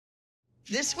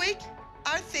This week,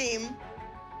 our theme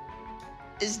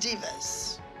is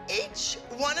divas. Each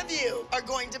one of you are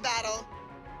going to battle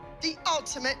the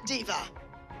ultimate diva.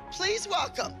 Please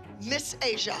welcome Miss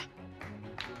Asia.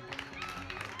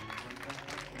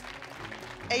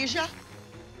 Asia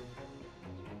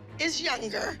is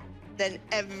younger than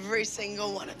every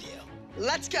single one of you.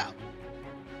 Let's go.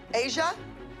 Asia,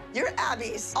 you're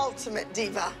Abby's Ultimate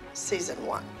Diva Season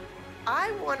 1.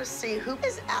 I want to see who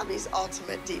is Abby's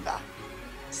Ultimate Diva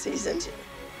Season 2.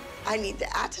 I need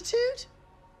the attitude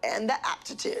and the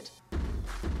aptitude.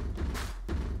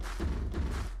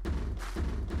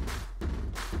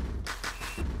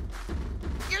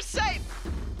 You're safe.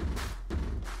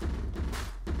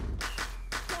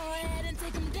 Go ahead and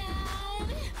take them down.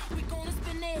 We're gonna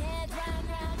spin their head round,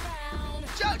 round, round.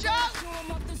 JoJo! Show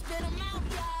them up and spit them out,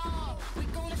 y'all. We're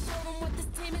gonna show them what this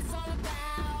team is all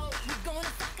about. We're gonna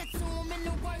suck it to them in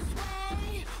the worst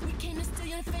way. We came to steal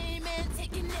your fame and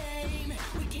take your name.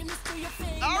 We came to steal your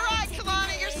fame. All right,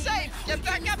 Kalani, you're safe. Get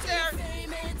back up there.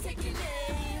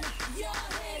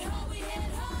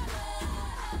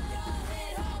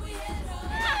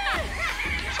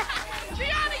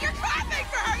 Gianna, you're clapping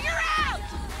for her. You're out.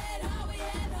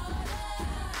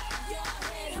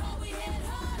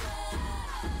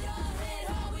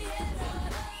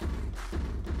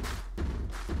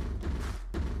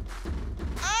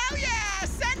 Oh, yeah.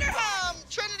 Send her home.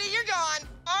 Trinity, you're gone.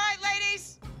 All right,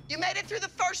 ladies. You made it through the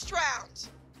first round.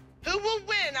 Who will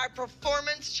win our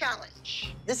performance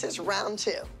challenge? This is round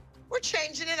 2. We're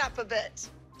changing it up a bit.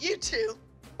 You two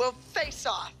will face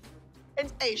off.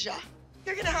 And Asia,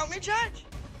 you're gonna help me judge.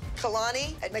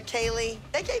 Kalani and McKaylee,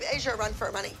 they gave Asia a run for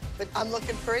her money, but I'm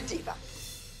looking for a diva.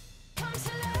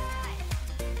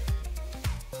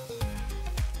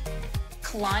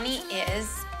 Kalani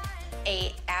is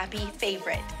a Abby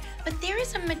favorite, but there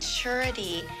is a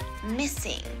maturity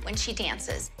missing when she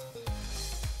dances.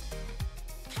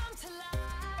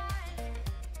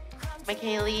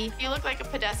 McKaylee, you look like a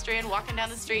pedestrian walking down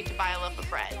the street to buy a loaf of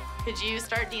bread. Could you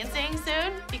start dancing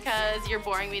soon? Because you're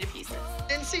boring me to pieces.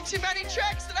 Didn't see too many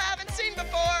tricks that I haven't seen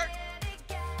before.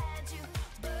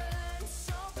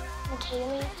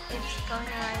 McKaylee is going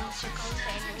around in circles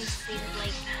and we see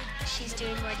like she's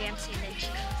doing more dancing than she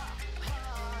is.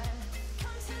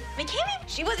 McKaylee,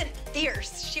 she wasn't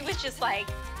fierce. She was just like,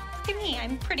 look at me,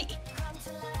 I'm pretty.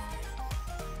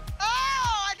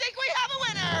 Oh, I think we have a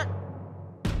winner.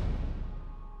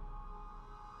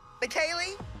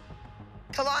 McKaylee,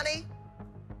 Kalani,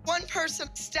 one person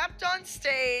stepped on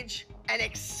stage and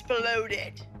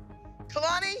exploded.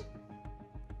 Kalani,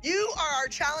 you are our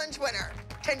challenge winner.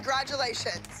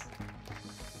 Congratulations.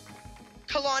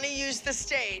 Kalani used the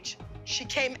stage. She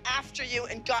came after you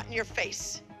and got in your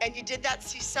face. And you did that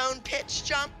seesaw pitch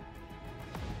jump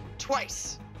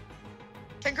twice.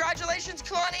 Congratulations,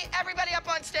 Kalani. Everybody up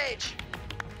on stage.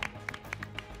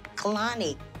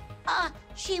 Kalani.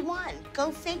 She won.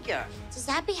 Go figure. Does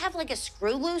Abby have like a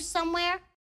screw loose somewhere?